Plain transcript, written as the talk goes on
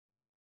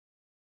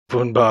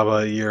Foon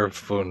Baba, you're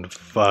foon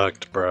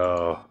fucked,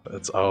 bro.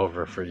 It's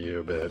over for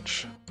you,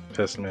 bitch.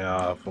 Pissed me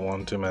off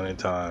one too many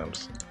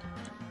times.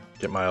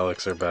 Get my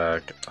elixir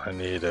back. I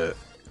need it.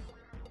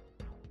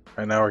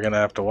 Right now we're gonna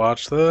have to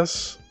watch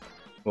this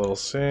a little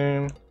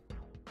soon.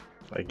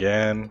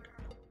 Again.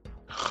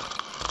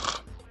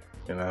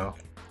 You know?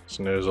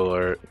 Snooze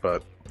alert,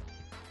 but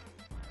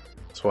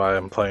that's why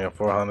I'm playing at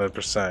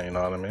 400%, you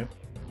know what I mean?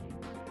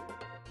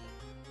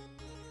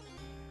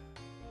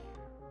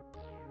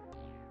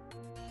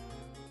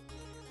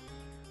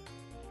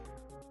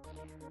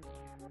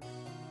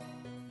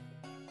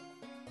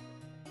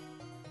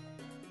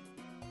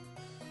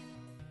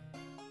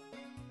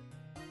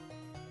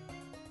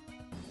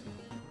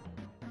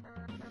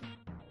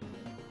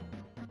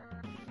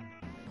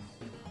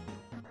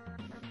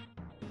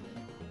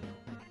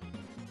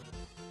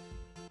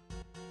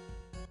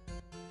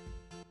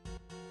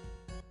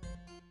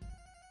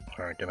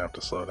 Alright, gonna have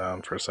to slow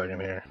down for a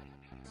second here.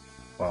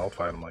 Well, I'll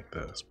fight him like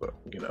this, but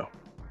you know.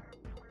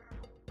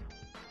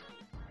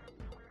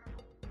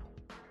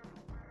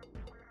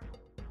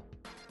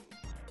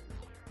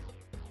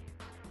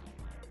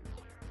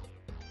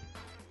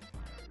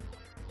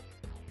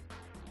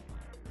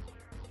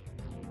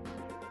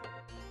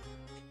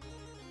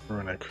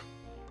 Runic.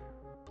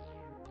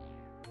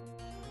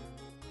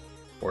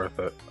 Worth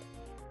it.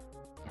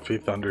 If he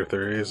Thunder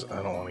 3s,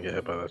 I don't want to get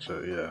hit by that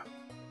shit. Yeah,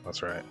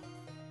 that's right.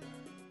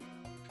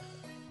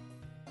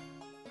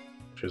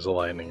 She's a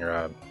lightning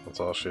rod. That's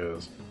all she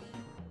is.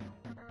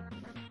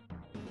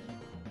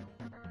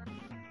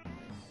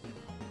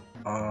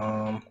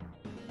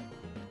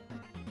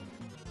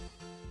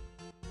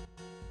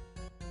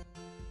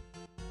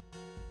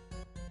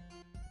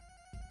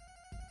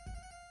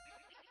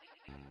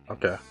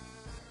 Okay.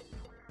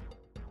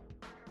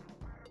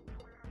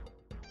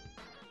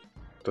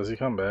 Does he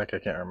come back? I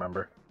can't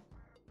remember.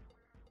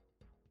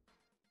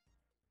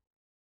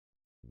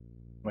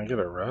 Can I get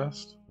a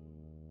rest?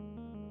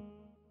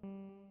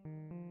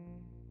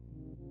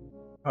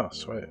 Oh,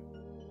 sweet.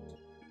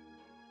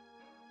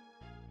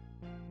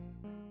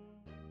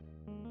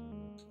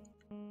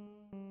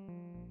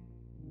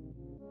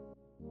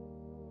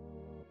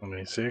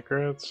 Any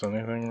secrets?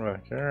 Anything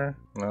back here?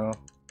 No.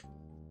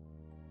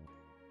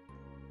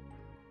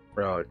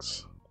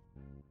 Relics.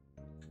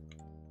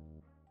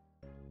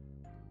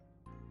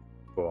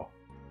 Cool.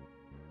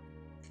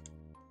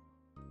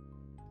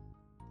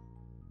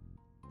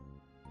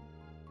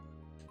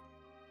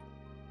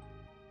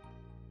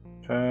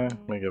 Okay,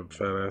 make a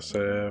fat ass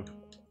save.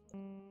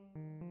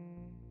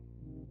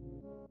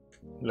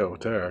 Yo,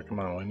 Tara, come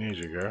on, we need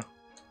you, girl.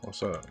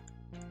 What's up?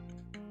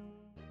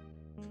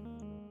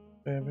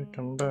 Baby,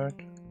 come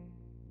back.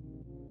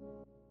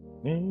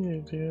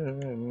 Need you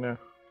now.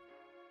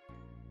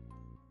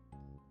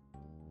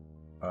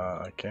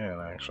 I can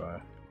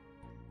actually.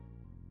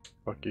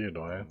 Fuck you,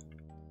 Dwayne.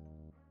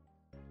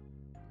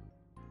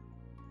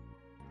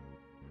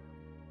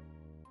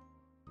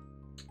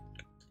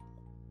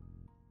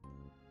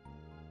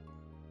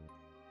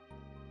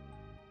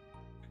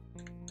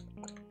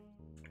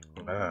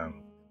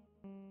 Man.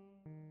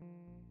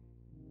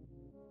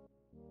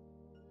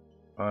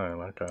 Fine,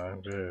 okay,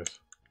 jeez.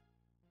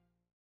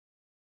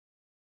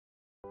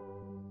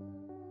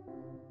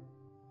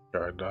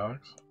 Guard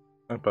dogs.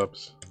 And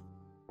pups.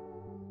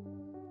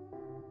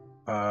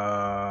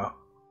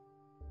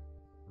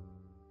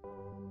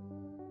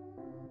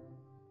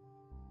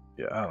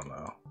 Yeah, I don't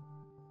know.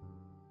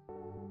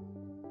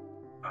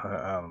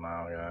 I don't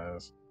know,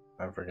 guys.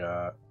 I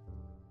forgot.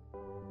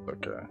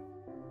 Okay.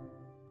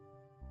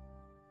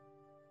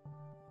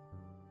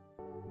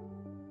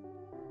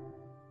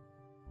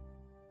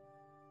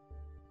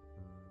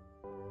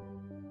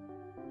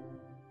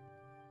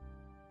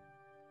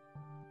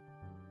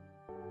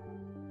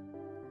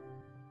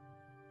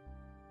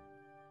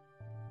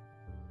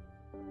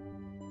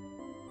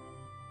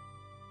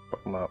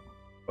 Fuck him up.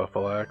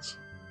 Buffalax.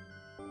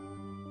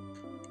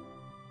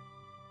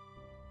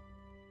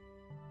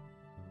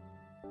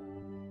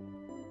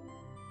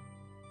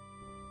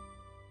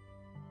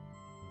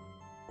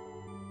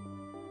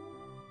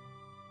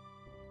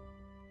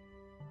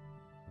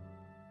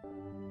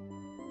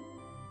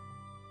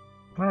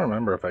 I don't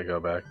remember if I go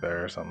back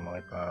there or something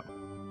like that.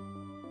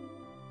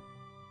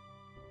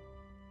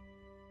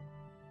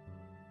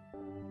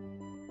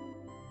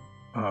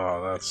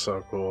 Oh, that's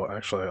so cool.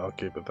 Actually, I'll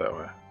keep it that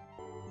way.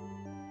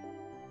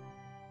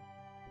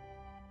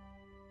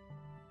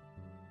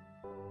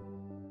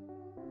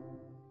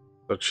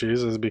 So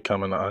Cheese has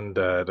become an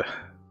undead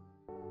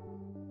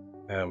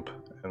imp,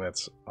 and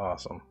it's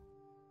awesome.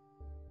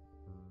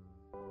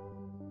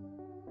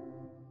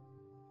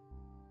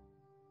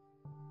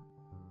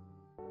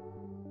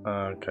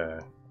 Okay.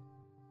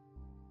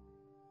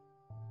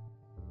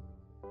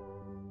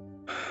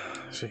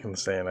 She can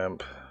stay an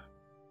imp.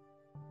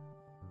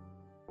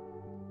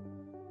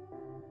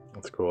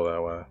 It's cool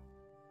that way.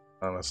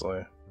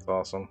 Honestly, it's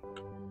awesome.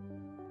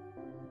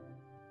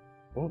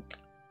 Oop.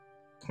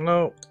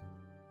 No.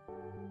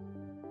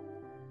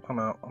 I'm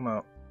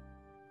out.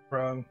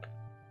 Run.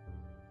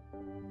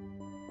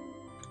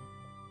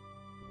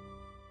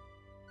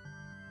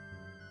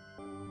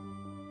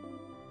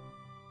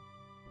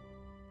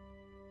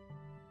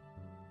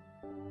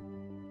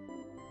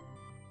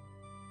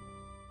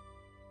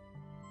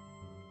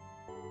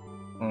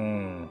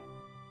 Hmm.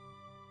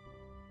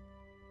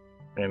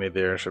 I need the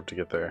airship to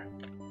get there.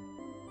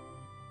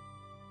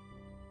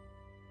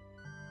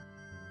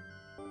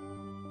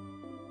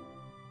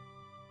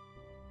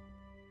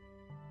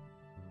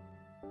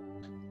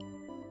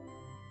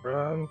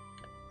 Run.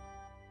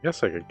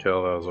 Guess I could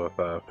kill those with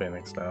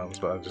Phoenix Downs,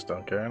 but I just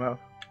don't care enough.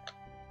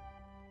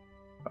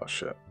 Oh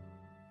shit.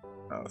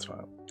 No, that's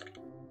fine.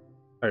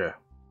 Okay.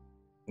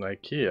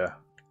 Ikea.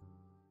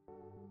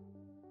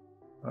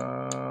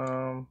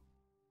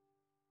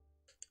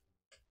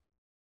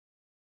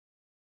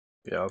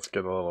 Yeah, let's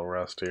get a little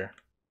rest here.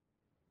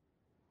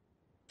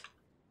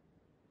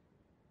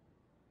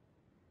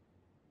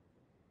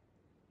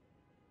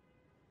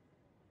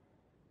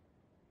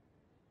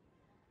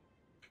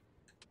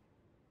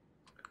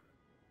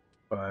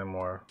 Buy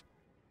more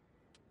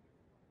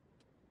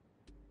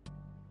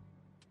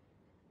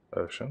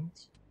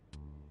potions.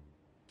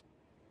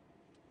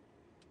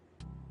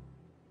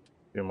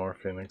 Few more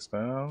Phoenix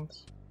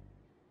Downs.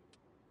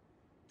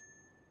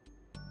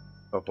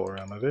 Couple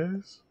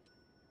remedies.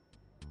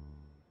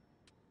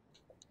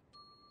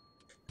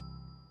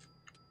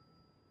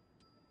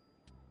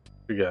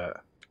 We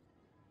got.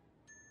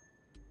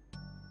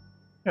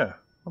 Yeah,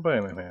 I'll buy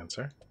an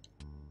enhancer.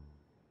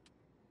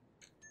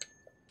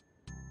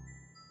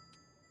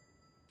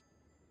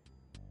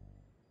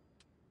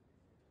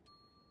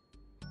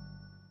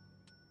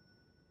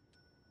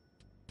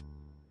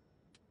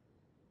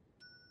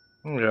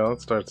 Yeah,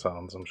 let's start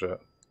selling some shit.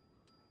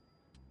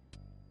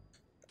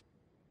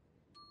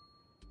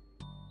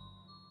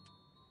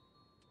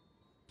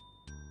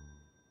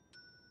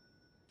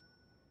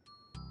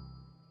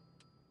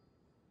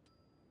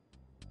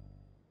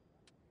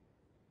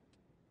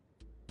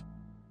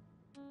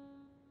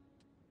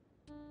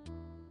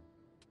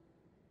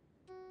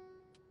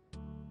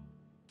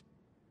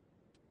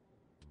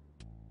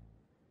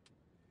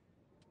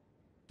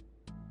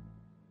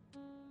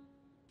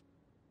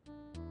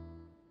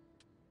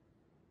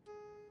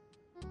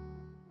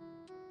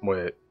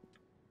 Wait.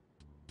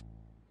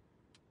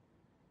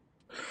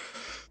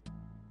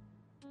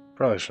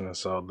 Probably shouldn't have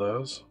sold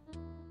those.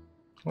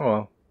 Oh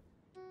well.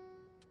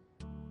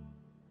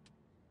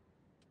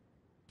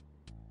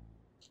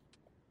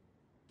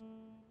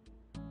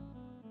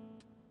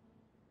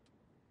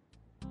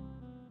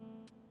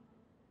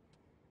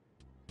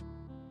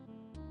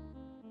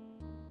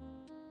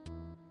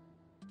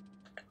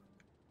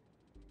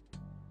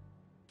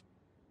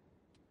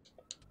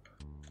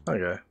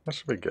 Okay, that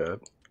should be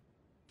good.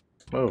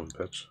 Move,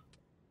 bitch.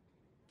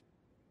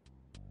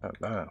 God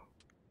damn.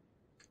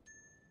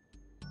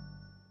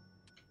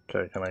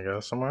 Okay, can I go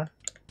somewhere?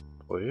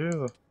 Please?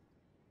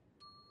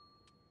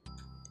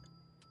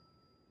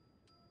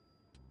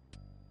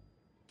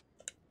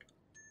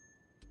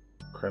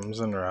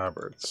 Crimson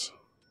Roberts.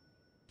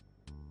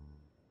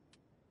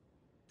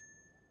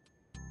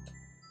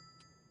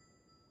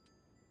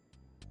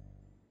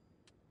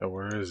 Oh,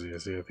 where is he?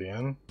 Is he at the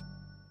inn?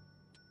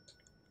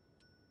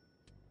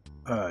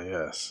 Ah,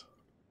 yes.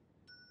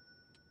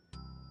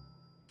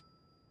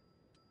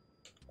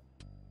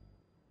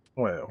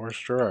 Wait, where's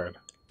Gerard?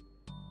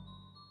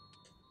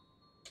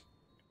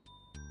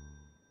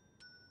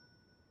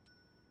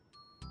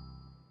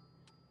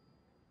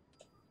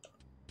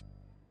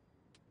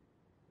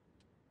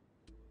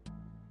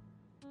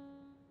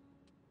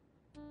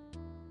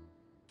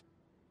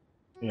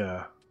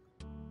 Yeah.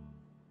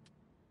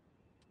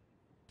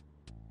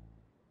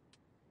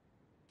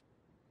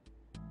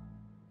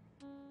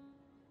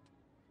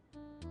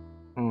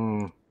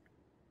 Hmm.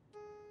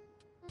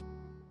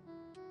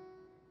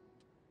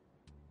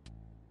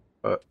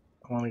 But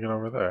I want to get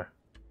over there.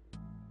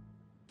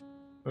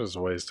 I just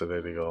wasted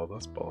 80 gold.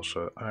 That's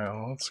bullshit. Alright,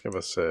 well, let's give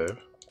a save.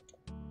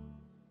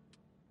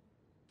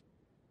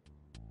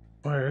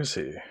 Where is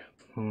he?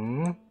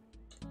 Hmm?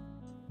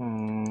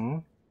 Hmm?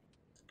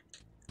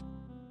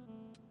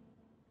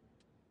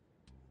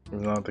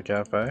 He's not at the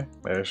cafe?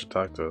 Maybe I should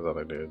talk to his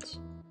other dudes.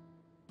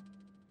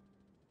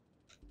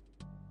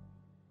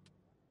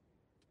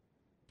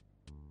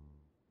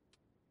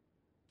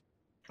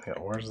 Yeah,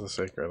 where's the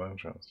sacred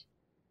entrance?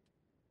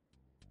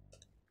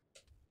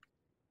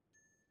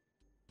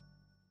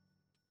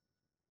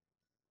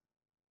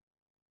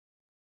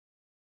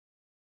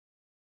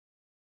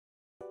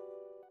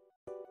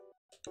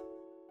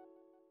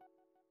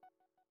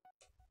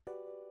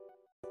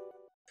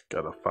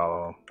 Gotta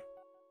follow him.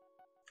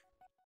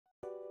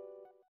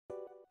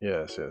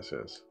 Yes, yes,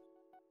 yes.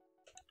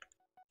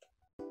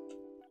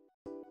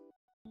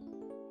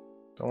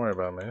 Don't worry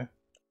about me.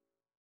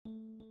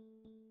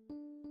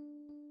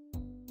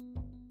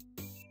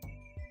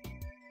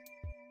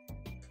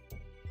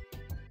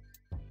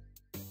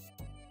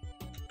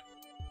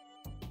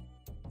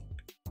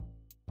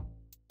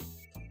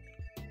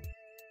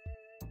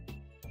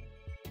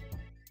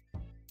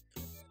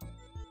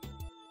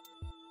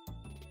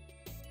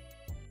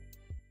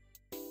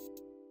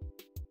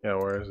 Yeah,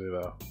 where is he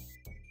though?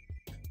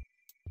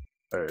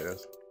 There he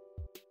is.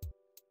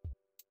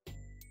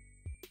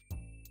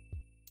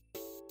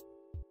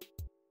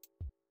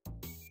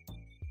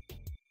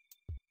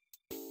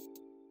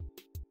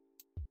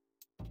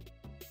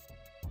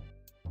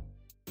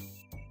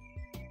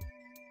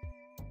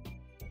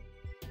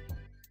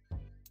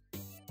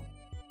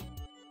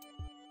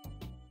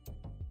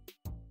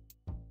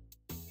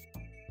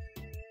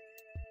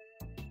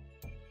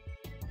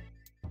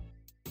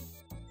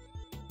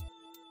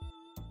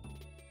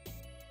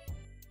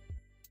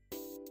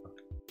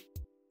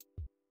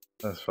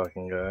 This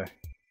fucking guy.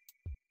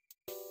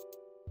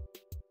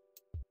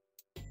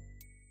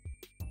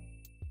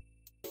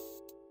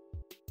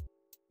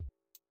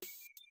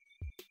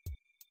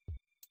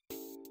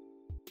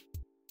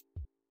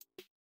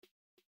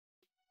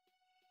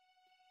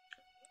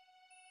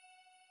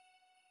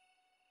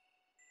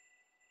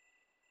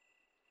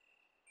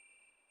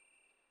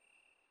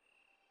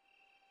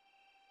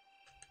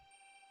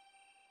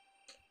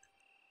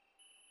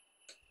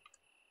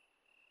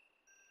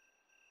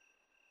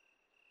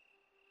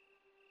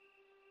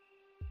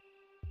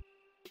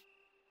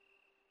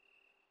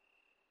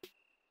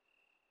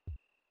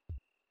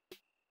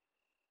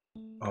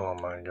 Oh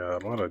my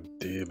god, what a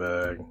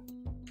D-bag.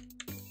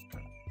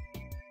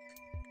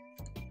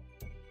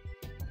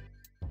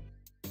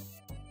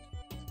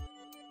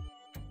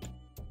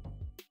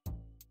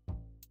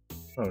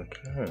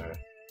 Okay.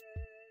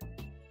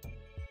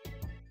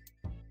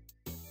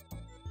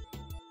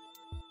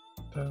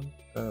 Dun,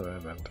 dun,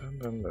 dun, dun,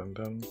 dun, dun,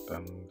 dun,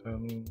 dun,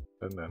 dun,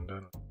 dun, dun,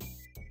 dun.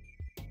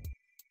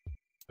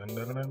 Dun,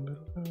 dun, dun, dun,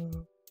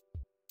 dun.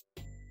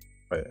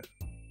 Wait.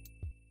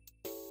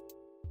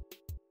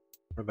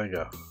 Where'd they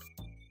go?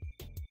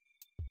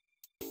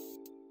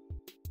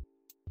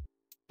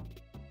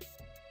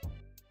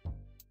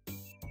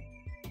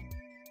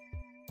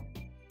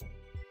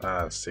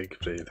 Ah,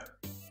 Siegfried.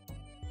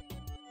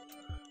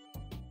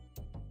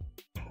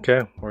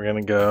 Okay, we're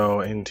gonna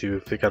go into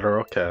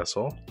Ficadero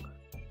Castle.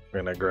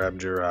 We're gonna grab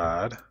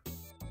Gerard.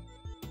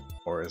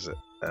 Or is it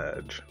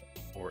Edge?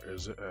 Or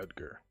is it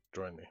Edgar?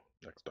 Join me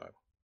next time.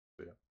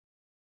 See ya.